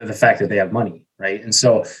the fact that they have money, right? And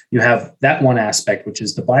so you have that one aspect, which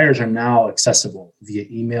is the buyers are now accessible via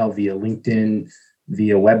email, via LinkedIn,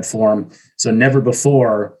 via web form. So never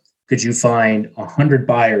before could you find 100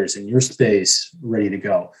 buyers in your space ready to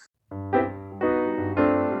go.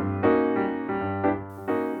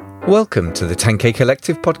 Welcome to the 10K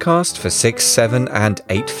Collective podcast for 6, 7, and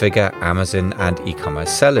 8-figure Amazon and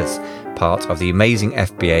e-commerce sellers, part of the amazing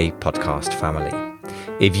FBA podcast family.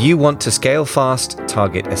 If you want to scale fast,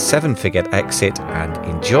 target a 7-figure exit, and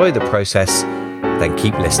enjoy the process, then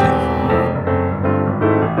keep listening.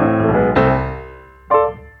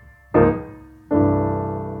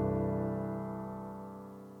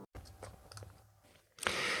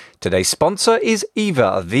 Today's sponsor is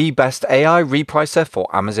Eva, the best AI repricer for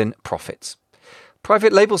Amazon profits.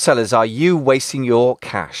 Private label sellers are you wasting your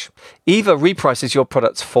cash. Eva reprices your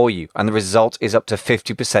products for you, and the result is up to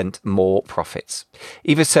 50% more profits.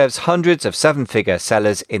 Eva serves hundreds of 7-figure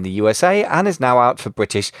sellers in the USA and is now out for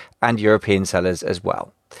British and European sellers as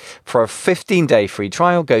well. For a 15-day free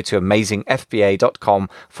trial, go to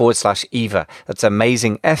amazingfba.com/Eva. That's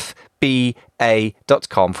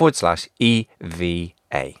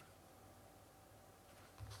amazingfba.com/EVA.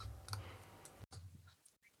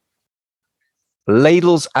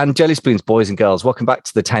 Ladles and jelly spoons, boys and girls, welcome back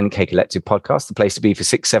to the 10K Collective podcast, the place to be for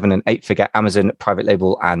 6, 7, and 8-figure Amazon private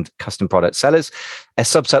label and custom product sellers, a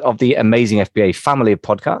subset of the amazing FBA family of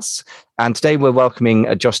podcasts. And today we're welcoming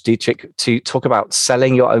Josh Dietrich to talk about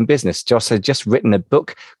selling your own business. Josh has just written a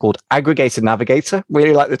book called Aggregator Navigator.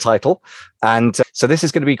 Really like the title. And so this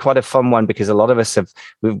is going to be quite a fun one because a lot of us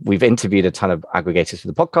we've interviewed a ton of aggregators for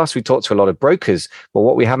the podcast. We talked to a lot of brokers, but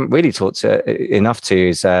what we haven't really talked enough to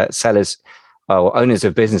is sellers, or owners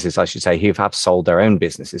of businesses, I should say, who have sold their own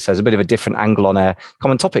businesses. So it's a bit of a different angle on a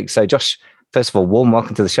common topic. So Josh, first of all, warm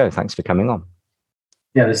welcome to the show. Thanks for coming on.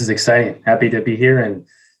 Yeah, this is exciting. Happy to be here and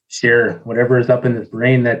share whatever is up in the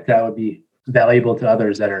brain that would be valuable to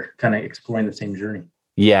others that are kind of exploring the same journey.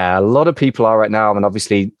 Yeah, a lot of people are right now, and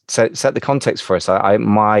obviously set the context for us.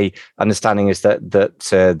 My understanding is that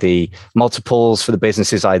the multiples for the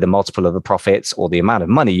business is either multiple of the profits or the amount of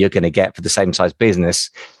money you're going to get for the same size business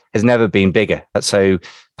has never been bigger. So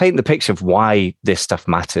paint the picture of why this stuff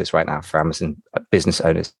matters right now for Amazon business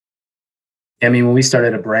owners. I mean, when we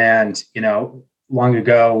started a brand, long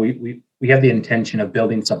ago, we have the intention of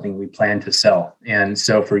building something we plan to sell. And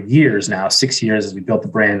so for years now, 6 years as we built the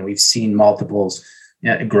brand, we've seen multiples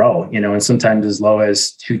grow, and sometimes as low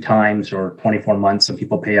as 2 times or 24 months. Some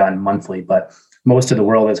people pay on monthly, but most of the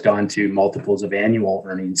world has gone to multiples of annual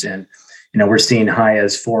earnings. And we're seeing high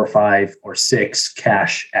as 4 or 5 or 6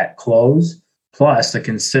 cash at close, plus a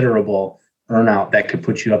considerable earnout that could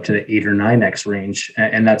put you up to the 8 or 9x range.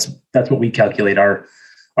 And that's what we calculate our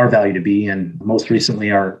value to be. And most recently,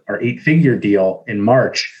 our 8-figure deal in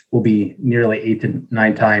March will be nearly 8 to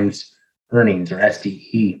 9 times earnings or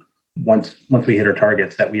SDE once we hit our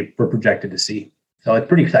targets that we're projected to see. So it's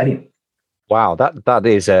pretty exciting. Wow, that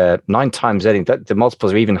is 9 times earnings. The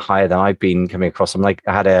multiples are even higher than I've been coming across. I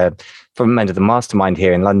had a member of the mastermind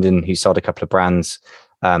here in London who sold a couple of brands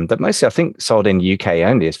that mostly I think sold in UK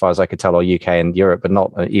only, as far as I could tell, or UK and Europe, but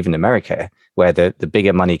not even America, where the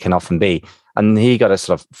bigger money can often be. And he got a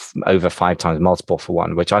sort of over 5 times multiple for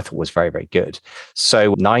one, which I thought was very, very good.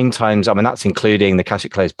 So 9 times, I mean, that's including the cash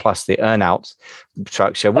at close plus the earnout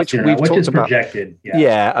structure, which we've talked about. Projected.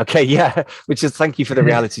 Yeah. Okay. Yeah. Which is, thank you for the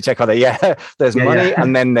reality check on it. Yeah. There's money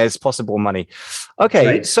and then there's possible money. Okay.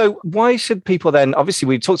 Right. So why should people then, obviously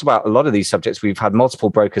we've talked about a lot of these subjects. We've had multiple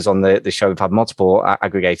brokers on the show. We've had multiple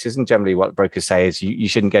aggregators, and generally what brokers say is you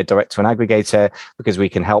shouldn't go direct to an aggregator because we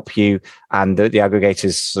can help you. And the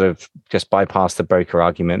aggregators sort of just bypass the broker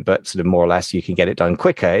argument, but sort of more or less you can get it done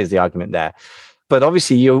quicker is the argument there. But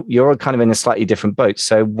obviously you're kind of in a slightly different boat.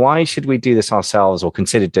 So why should we do this ourselves or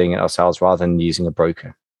consider doing it ourselves rather than using a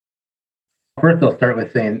broker? First, I'll start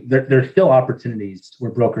with saying there's still opportunities where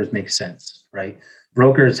brokers make sense, right?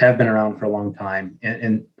 Brokers have been around for a long time,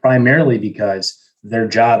 and primarily because their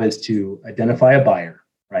job is to identify a buyer,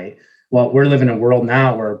 right? Well, we're living in a world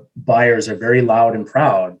now where buyers are very loud and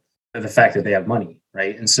proud of the fact that they have money,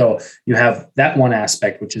 right? And so you have that one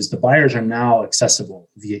aspect, which is the buyers are now accessible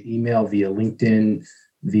via email, via LinkedIn,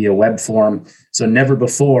 via web form. So never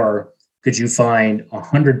before could you find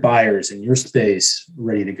 100 buyers in your space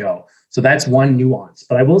ready to go. So that's one nuance.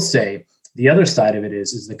 But I will say the other side of it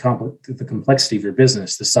is the complexity of your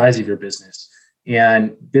business, the size of your business,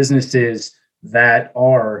 and businesses that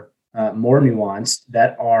are more nuanced,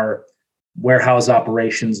 that are warehouse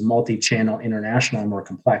operations, multi-channel, international, and more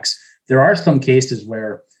complex. There are some cases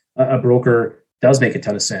where a broker does make a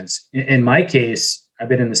ton of sense. In my case, I've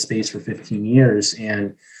been in the space for 15 years,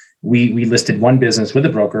 and we listed one business with a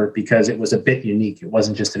broker because it was a bit unique. It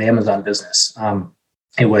wasn't just an Amazon business.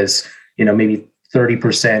 It was, maybe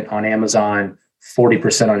 30% on Amazon,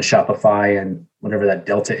 40% on Shopify, and whatever that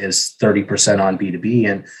delta is, 30% on B2B.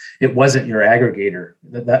 And it wasn't your aggregator.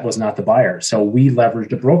 That was not the buyer. So we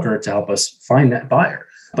leveraged a broker to help us find that buyer.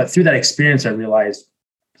 But through that experience, I realized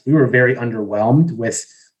we were very underwhelmed with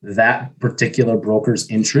that particular broker's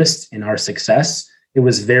interest in our success. It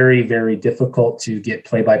was very, very difficult to get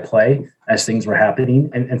play-by-play as things were happening.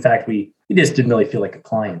 And in fact, we just didn't really feel like a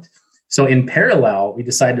client. So in parallel, we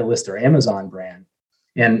decided to list our Amazon brand.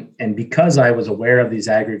 And because I was aware of these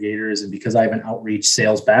aggregators and because I have an outreach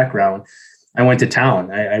sales background, I went to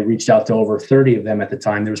town. I reached out to over 30 of them at the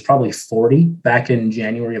time. There was probably 40 back in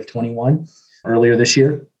January of 21, earlier this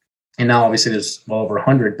year. And now obviously there's well over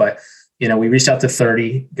 100, but we reached out to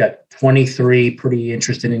 30, got 23 pretty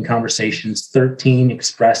interested in conversations, 13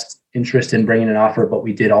 expressed interest in bringing an offer, but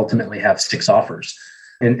we did ultimately have 6 offers.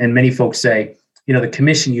 And many folks say, the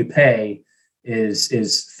commission you pay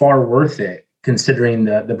is far worth it, considering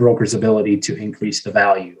the broker's ability to increase the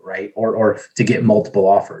value, right? Or to get multiple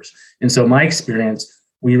offers. And so my experience,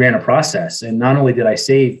 we ran a process, and not only did I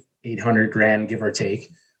save $800,000, give or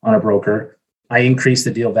take, on a broker, I increased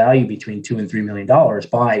the deal value between $2 and $3 million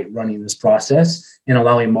by running this process and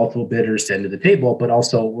allowing multiple bidders to enter the table, but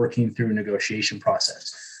also working through a negotiation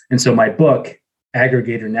process. And so my book,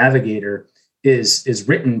 Aggregator Navigator, is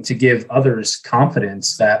written to give others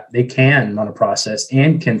confidence that they can run a process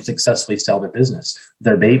and can successfully sell their business,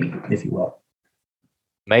 their baby, if you will.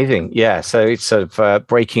 Amazing. Yeah. So it's sort of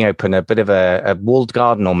breaking open a bit of a walled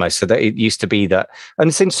garden almost. So that it used to be that, and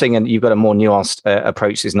it's interesting, and you've got a more nuanced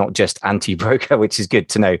approach. It's not just anti-broker, which is good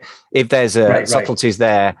to know. If there's subtleties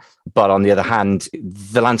there, but on the other hand,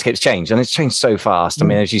 the landscape's changed, and it's changed so fast. I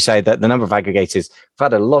mean, as you say, that the number of aggregators,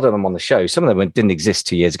 I've had a lot of them on the show. Some of them didn't exist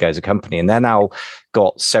 2 years ago as a company, and they're now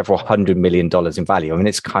got several $100 million in value. I mean,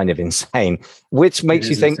 it's kind of insane, which makes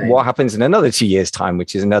you think what happens in another 2 years' time,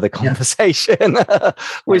 which is another conversation,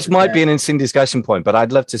 which might be an interesting discussion point. But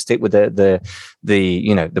I'd love to stick with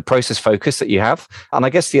the process focus that you have. And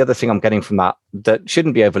I guess the other thing I'm getting from that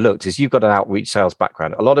shouldn't be overlooked is you've got an outreach sales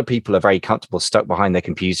background. A lot of people are very comfortable stuck behind their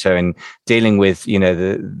computer and dealing with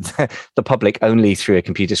the public only through a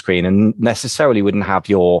computer screen, and necessarily wouldn't have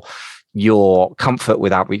your comfort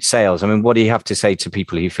with outreach sales. I mean, what do you have to say to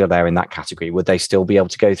people who feel they're in that category? Would they still be able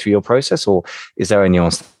to go through your process, or is there a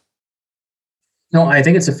nuance? No, I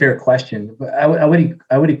think it's a fair question, but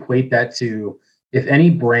I would equate that to, if any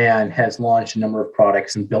brand has launched a number of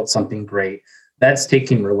products and built something great, that's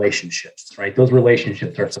taking relationships, right? Those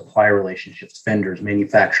relationships are supplier relationships, vendors,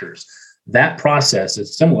 manufacturers. That process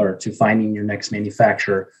is similar to finding your next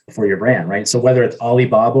manufacturer for your brand, right? So whether it's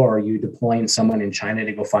Alibaba or you deploying someone in China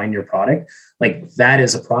to go find your product, like that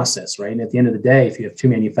is a process, right? And at the end of the day, if you have 2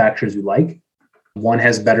 manufacturers you like, one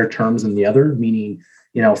has better terms than the other, meaning,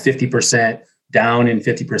 50% down and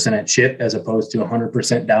 50% at ship as opposed to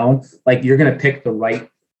 100% down, like you're going to pick the right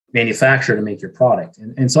manufacturer to make your product.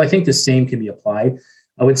 And so I think the same can be applied.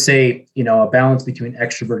 I would say, a balance between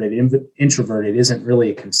extroverted and introverted isn't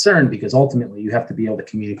really a concern, because ultimately you have to be able to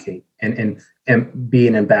communicate and be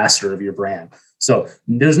an ambassador of your brand. So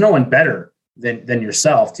there's no one better than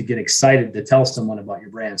yourself to get excited to tell someone about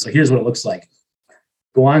your brand. So here's what it looks like.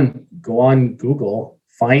 Go on Google,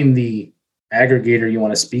 find the aggregator you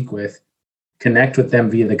want to speak with, connect with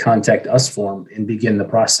them via the contact us form, and begin the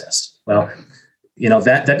process. Well,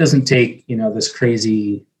 that doesn't take, this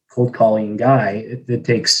crazy cold calling guy. It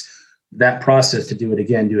takes that process to do it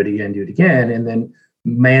again, and then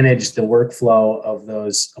manage the workflow of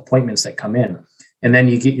those appointments that come in. And then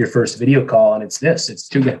you get your first video call, and it's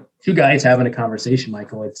two guys having a conversation,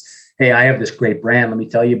 Michael. It's, hey, I have this great brand. Let me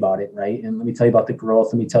tell you about it, right? And let me tell you about the growth.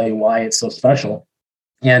 Let me tell you why it's so special.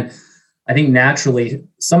 And I think naturally,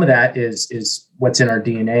 some of that is what's in our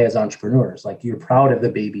DNA as entrepreneurs. Like, you're proud of the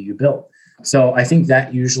baby you built. So I think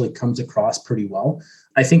that usually comes across pretty well.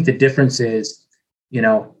 I think the difference is,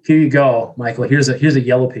 here you go, Michael. Here's a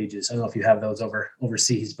Yellow Pages. I don't know if you have those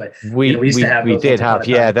overseas, but we used to have.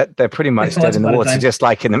 That they're pretty much dead in the water, just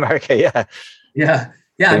like in America. Yeah.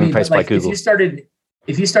 I mean, like, if you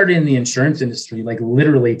started in the insurance industry, like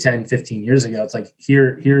literally 10, 15 years ago, it's like,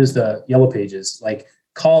 here's the Yellow Pages. Like,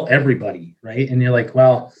 call everybody, right? And you're like,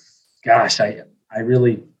 well, gosh, I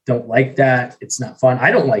really don't like that. It's not fun.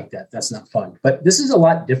 I don't like that. That's not fun. But this is a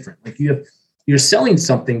lot different. Like, you're selling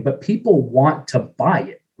something, but people want to buy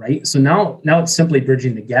it, right? So now it's simply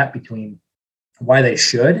bridging the gap between why they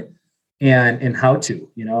should and how to,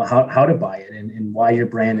 how to buy it, and why your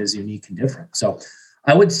brand is unique and different. So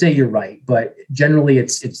I would say you're right, but generally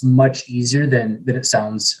it's much easier than it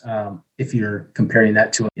sounds if you're comparing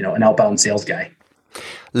that to an outbound sales guy.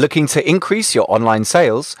 Looking to increase your online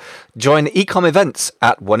sales? Join Ecom Events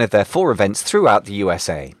at one of their 4 events throughout the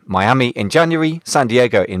USA. Miami in January, San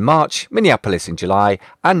Diego in March, Minneapolis in July,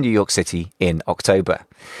 and New York City in October.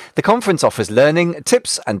 The conference offers learning,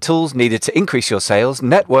 tips, and tools needed to increase your sales,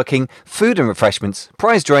 networking, food and refreshments,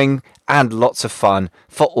 prize drawing, and lots of fun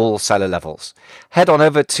for all seller levels. Head on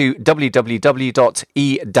over to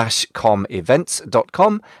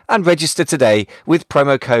www.e-comevents.com and register today with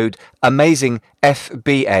promo code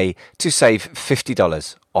AMAZINGFBA to save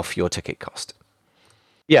 $50 off your ticket cost.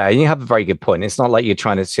 Yeah, you have a very good point. It's not like you're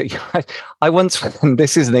trying to. I once, and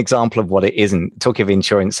this is an example of what it isn't. Talking of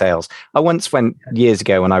insurance sales, I once went years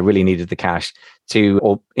ago when I really needed the cash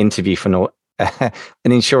to interview for an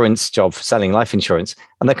insurance job for selling life insurance.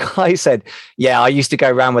 And the guy said, yeah, I used to go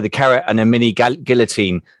around with a carrot and a mini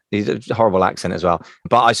guillotine. He's a horrible accent as well.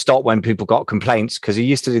 But I stopped when people got complaints, because he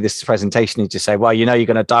used to do this presentation. He'd just say, well, you're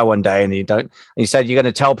going to die one day and you don't. And he said, you're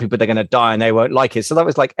going to tell people they're going to die and they won't like it. So that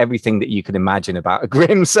was like everything that you could imagine about a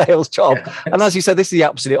grim sales job. And as you said, this is the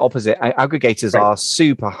absolute opposite. Aggregators are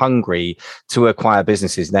super hungry to acquire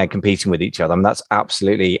businesses, and they're competing with each other. I mean, that's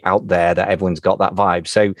absolutely out there that everyone's got that vibe.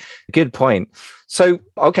 So good point. So,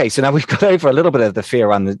 okay, so now we've got over a little bit of the fear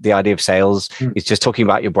around the idea of sales. It's just talking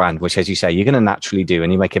about your brand, which, as you say, you're going to naturally do.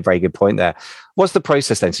 And you make a very good point there. What's the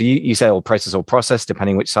process then? So you say process,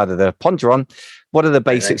 depending which side of the pond you're on. What are the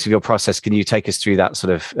basics of your process? Can you take us through that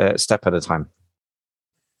sort of step at a time?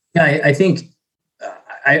 Yeah, I think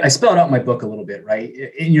I spelled out in my book a little bit, right?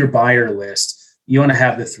 In your buyer list, you want to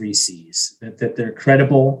have the 3 C's, that they're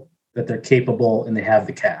credible, that they're capable, and they have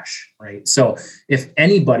the cash, right? So if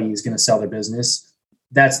anybody is going to sell their business,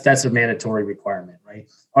 that's a mandatory requirement, right?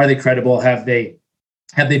 Are they credible? Have they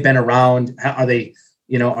been around? Are they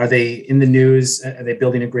in the news? Are they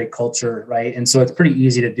building a great culture, right? And so it's pretty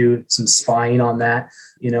easy to do some spying on that.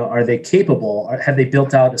 Are they capable? Have they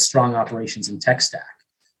built out a strong operations and tech stack?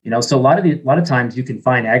 So a lot of times you can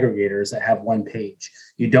find aggregators that have one page.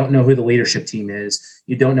 You don't know who the leadership team is.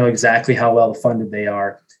 You don't know exactly how well funded they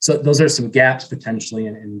are. So those are some gaps potentially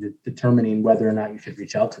in determining whether or not you should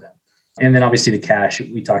reach out to them. And then obviously the cash,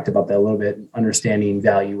 we talked about that a little bit, understanding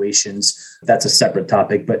valuations. That's a separate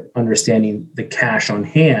topic, but understanding the cash on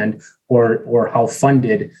hand or how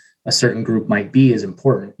funded a certain group might be is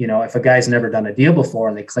important. If a guy's never done a deal before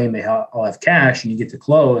and they claim they all have cash and you get to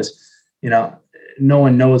close, no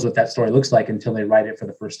one knows what that story looks like until they write it for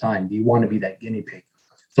the first time. Do you want to be that guinea pig?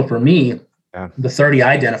 So for me, the 30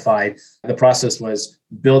 I identified, the process was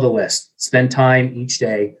build a list, spend time each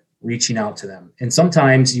day reaching out to them. And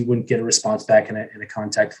sometimes you wouldn't get a response back in a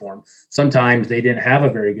contact form. Sometimes they didn't have a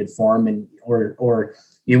very good form, or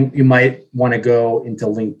you might want to go into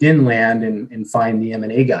LinkedIn land and find the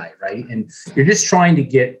M&A guy, right? And you're just trying to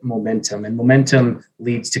get momentum, and momentum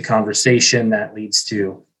leads to conversation that leads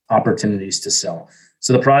to opportunities to sell.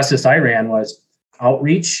 So the process I ran was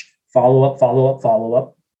outreach, follow up,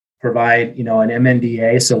 provide, an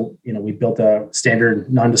MNDA. So, we built a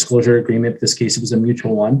standard non-disclosure agreement. In this case, it was a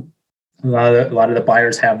mutual one. A lot of the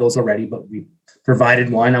buyers have those already, but we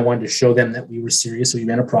provided one. I wanted to show them that we were serious. So we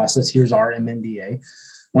ran a process. Here's our MNDA.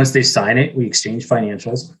 Once they sign it, we exchange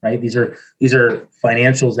financials, right? These are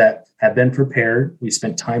financials that have been prepared. We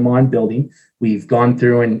spent time on building. We've gone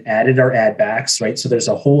through and added our add backs, right? So there's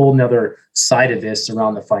a whole nother side of this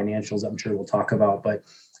around the financials I'm sure we'll talk about. But,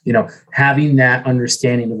 having that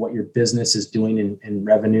understanding of what your business is doing in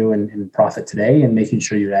revenue and profit today, and making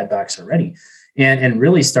sure your add backs are ready, and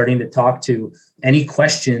really starting to talk to any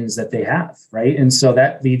questions that they have, right? And so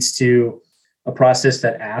that leads to a process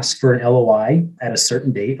that asks for an LOI at a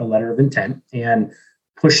certain date, a letter of intent, and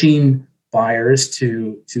pushing buyers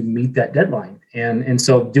to meet that deadline. And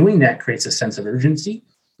so doing that creates a sense of urgency.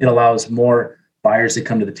 It allows more buyers to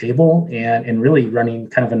come to the table, and really running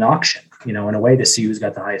kind of an auction, in a way to see who's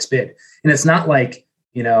got the highest bid. And it's not like,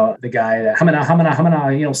 the guy that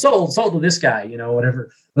hamana, sold to this guy,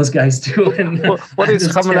 whatever those guys do. And what is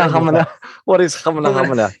hamana? What is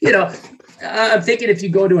hamana? I'm thinking if you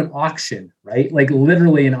go to an auction, right? Like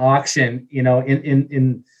literally an auction,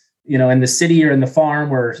 in the city or in the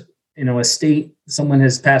farm where, a state, someone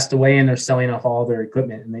has passed away and they're selling off all their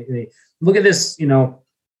equipment, and they look at this,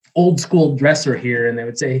 old school dresser here, and they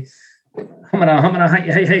would say, hey,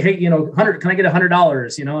 100, can I get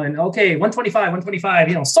 $100? And okay,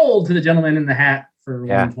 125, sold to the gentleman in the hat for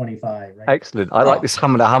 125, right? Excellent. I like this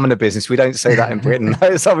Hamina business. We don't say that in Britain.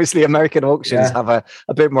 It's obviously American auctions have a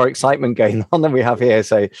bit more excitement going on than we have here.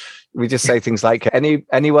 So we just say things like,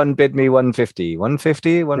 anyone bid me 150,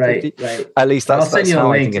 150, 150. Right. At least I'll send you a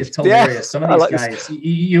link. It's hilarious. Yeah, some of these guys,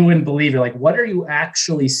 you wouldn't believe it. Like, what are you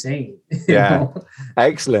actually saying?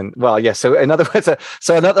 Excellent. Well, yeah. So in other words,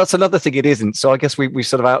 that's another thing it isn't. So I guess we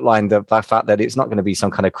sort of outlined the fact that it's not going to be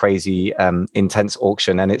some kind of crazy intense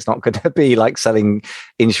auction, and it's not going to be like selling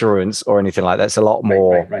insurance or anything like that. It's a lot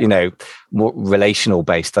more, more relational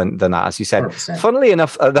based than that, as you said. 100%. Funnily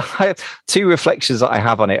enough, two reflections that I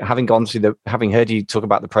have on it, having heard you talk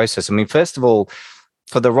about the process. I mean, first of all,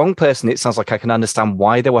 for the wrong person, it sounds like I can understand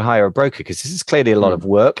why they would hire a broker, because this is clearly a lot of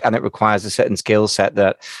work and it requires a certain skill set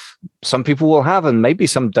that some people will have and maybe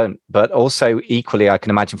some don't. But also equally, I can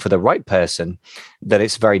imagine for the right person that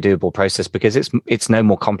it's a very doable process, because it's no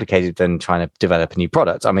more complicated than trying to develop a new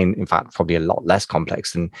product. I mean, in fact, probably a lot less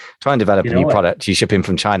complex than trying to develop a new product you ship in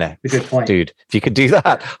from China. Good point. Dude, if you could do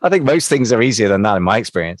that, I think most things are easier than that in my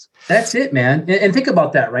experience. That's it, man. And think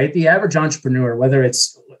about that, right? The average entrepreneur, whether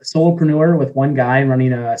it's solopreneur with one guy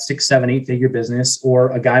running a 6, 7, 8 figure business,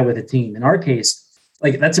 or a guy with a team. In our case,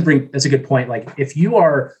 like that's a good point. Like if you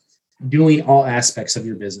are doing all aspects of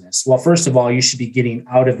your business, well, first of all, you should be getting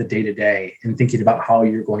out of the day-to-day and thinking about how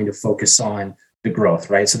you're going to focus on the growth,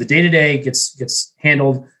 right? So the day-to-day gets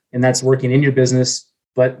handled, and that's working in your business,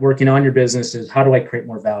 but working on your business is, how do I create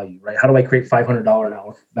more value, right? How do I create $500 an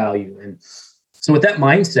hour value? And so with that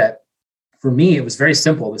mindset, for me, it was very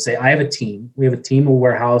simple to say, I have a team. We have a team, a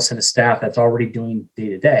warehouse, and a staff that's already doing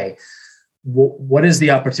day-to-day. What is the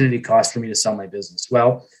opportunity cost for me to sell my business?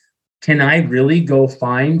 Well, can I really go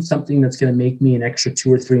find something that's going to make me an extra $2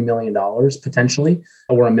 or $3 million potentially,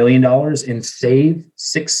 or $1 million, and save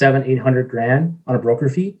 6, 7, 800 grand on a broker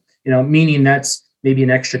fee? Meaning that's maybe an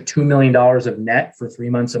extra $2 million of net for 3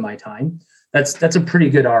 months of my time. That's a pretty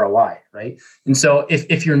good ROI, right? And so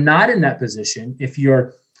if you're not in that position, if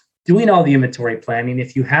you're doing all the inventory planning,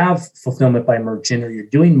 if you have fulfillment by merchant, or you're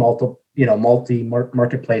doing multi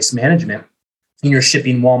marketplace management, and you're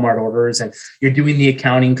shipping Walmart orders, and you're doing the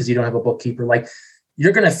accounting because you don't have a bookkeeper, like,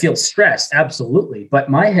 you're going to feel stressed. Absolutely. But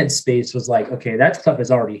my headspace was like, okay, that stuff is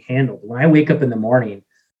already handled. When I wake up in the morning,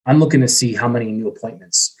 I'm looking to see how many new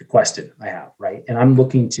appointments requested I have, right? And I'm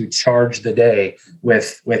looking to charge the day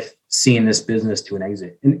with seeing this business to an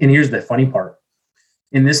exit. And here's the funny part.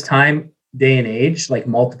 In this day and age, like,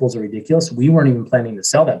 multiples are ridiculous. We weren't even planning to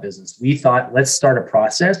sell that business. We thought, let's start a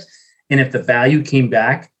process. And if the value came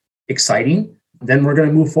back exciting, then we're going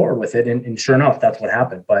to move forward with it. And sure enough, that's what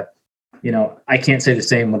happened. But, I can't say the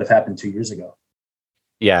same would have happened 2 years ago.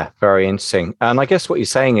 Yeah, very interesting. And I guess what you're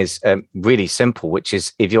saying is really simple, which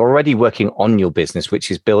is, if you're already working on your business, which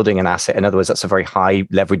is building an asset, in other words, that's a very high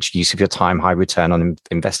leveraged use of your time, high return on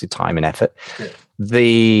invested time and effort. Yeah.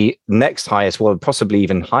 The next highest, well, possibly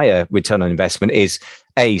even higher return on investment is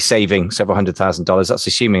saving several $100,000. That's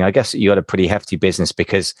assuming, I guess, you had a pretty hefty business,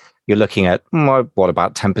 because you're looking at what,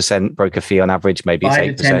 about 10% broker fee on average, maybe 5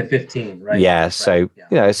 it's 8%. to 10 to 15, right? Yeah. Right.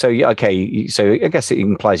 So, okay. So I guess it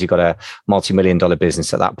implies you've got a multi-million-dollar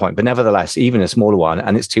business at that point. But nevertheless, even a smaller one,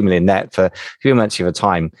 and it's 2 million net for a few months of your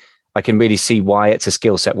time, I can really see why it's a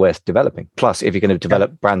skill set worth developing. Plus, if you're going to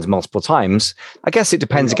develop brands multiple times, I guess it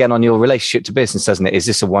depends again on your relationship to business, doesn't it? Is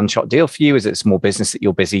this a one-shot deal for you? Is it a small business that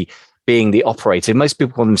you're busy being the operator? Most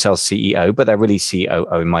people call themselves CEO, but they're really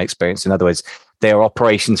COO in my experience. In other words, they're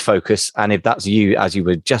operations focused. And if that's you, as you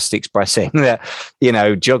were just expressing, that,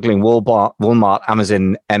 juggling Walmart,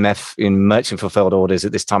 Amazon, MF in merchant fulfilled orders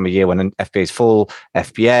at this time of year when an FBA is full,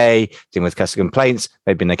 FBA, dealing with customer complaints,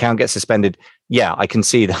 maybe an account gets suspended. Yeah, I can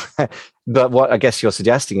see that. But what I guess you're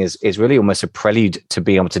suggesting is really almost a prelude to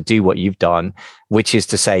be able to do what you've done, which is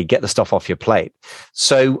to say, get the stuff off your plate.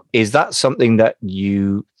 So is that something that do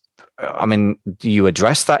you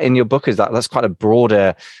address that in your book? That's quite a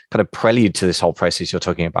broader kind of prelude to this whole process you're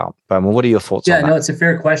talking about? What are your thoughts on that? No, it's a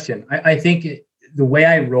fair question. I think the way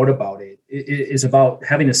I wrote about it is about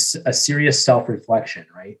having a serious self-reflection,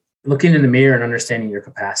 right? Looking in the mirror and understanding your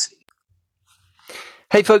capacity.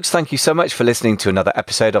 Hey folks, thank you so much for listening to another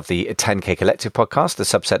episode of the 10K Collective podcast, the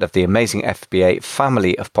subset of the amazing FBA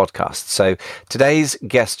family of podcasts. So today's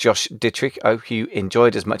guest, Josh Dittrich, I hope you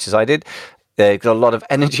enjoyed as much as I did. They've got a lot of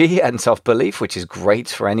energy and self-belief, which is great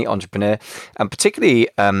for any entrepreneur, and particularly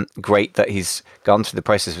great that he's gone through the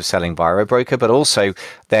process of selling via a broker, but also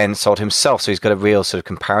then sold himself. So he's got a real sort of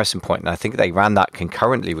comparison point. And I think they ran that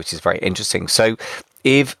concurrently, which is very interesting. So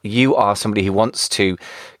if you are somebody who wants to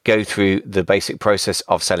go through the basic process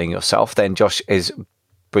of selling yourself, then Josh is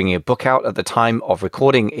bringing a book out at the time of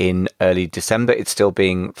recording in early December. It's still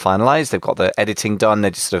being finalized. They've got the editing done.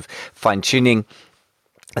 They're just sort of fine-tuning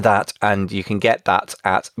that, and you can get that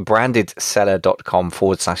at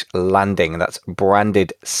brandedseller.com/landing. That's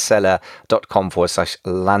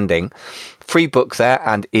brandedseller.com/landing. Free book there,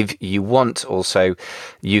 and if you want, also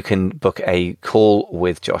you can book a call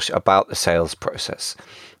with Josh about the sales process.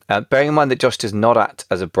 Bearing in mind that Josh does not act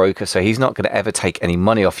as a broker, so he's not going to ever take any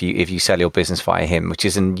money off you if you sell your business via him, which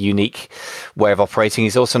is a unique way of operating.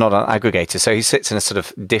 He's also not an aggregator, so he sits in a sort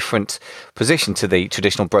of different position to the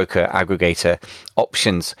traditional broker aggregator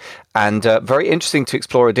options. And very interesting to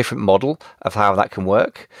explore a different model of how that can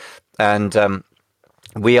work. And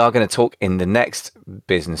we are going to talk in the next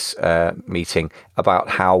business meeting about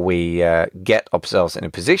how we get ourselves in a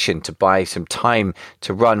position to buy some time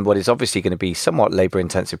to run what is obviously going to be somewhat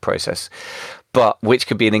labor-intensive process, but which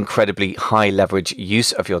could be an incredibly high leverage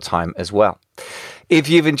use of your time as well. If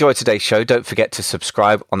you've enjoyed today's show, don't forget to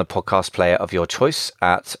subscribe on the podcast player of your choice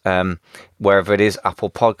at wherever it is, Apple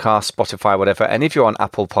Podcasts, Spotify, whatever. And if you're on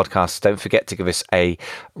Apple Podcasts, don't forget to give us a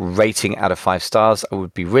rating out of 5 stars. It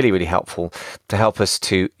would be really, really helpful to help us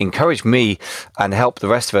to encourage me and help the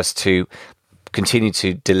rest of us to continue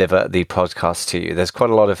to deliver the podcast to you. There's quite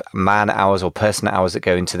a lot of man hours or person hours that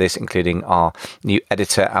go into this, including our new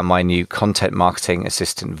editor and my new content marketing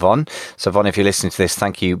assistant, Von. So Von, if you're listening to this,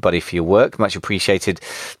 thank you, buddy, for your work. Much appreciated.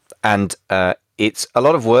 And it's a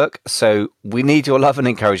lot of work, so we need your love and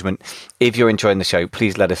encouragement. If you're enjoying the show,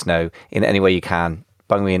 please let us know in any way you can.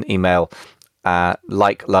 Bung me an email,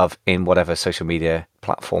 like, love in whatever social media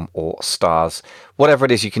platform or stars, whatever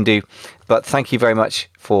it is you can do. But thank you very much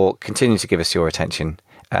for continuing to give us your attention,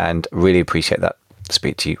 and really appreciate that.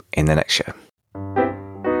 Speak to you in the next show.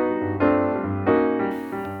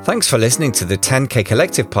 Thanks for listening to the 10K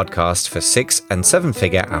Collective podcast for 6- and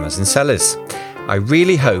 7-figure Amazon sellers. I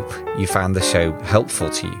really hope you found the show helpful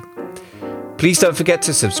to you. Please don't forget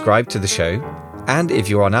to subscribe to the show, and if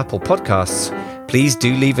you're on Apple Podcasts, please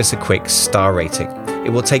do leave us a quick star rating. It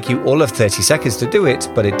will take you all of 30 seconds to do it,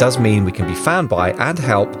 but it does mean we can be found by and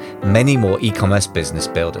help many more e-commerce business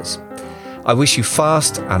builders. I wish you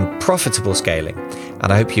fast and profitable scaling,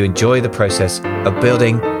 and I hope you enjoy the process of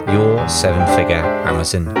building your 7-figure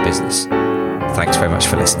Amazon business. Thanks very much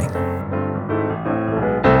for listening.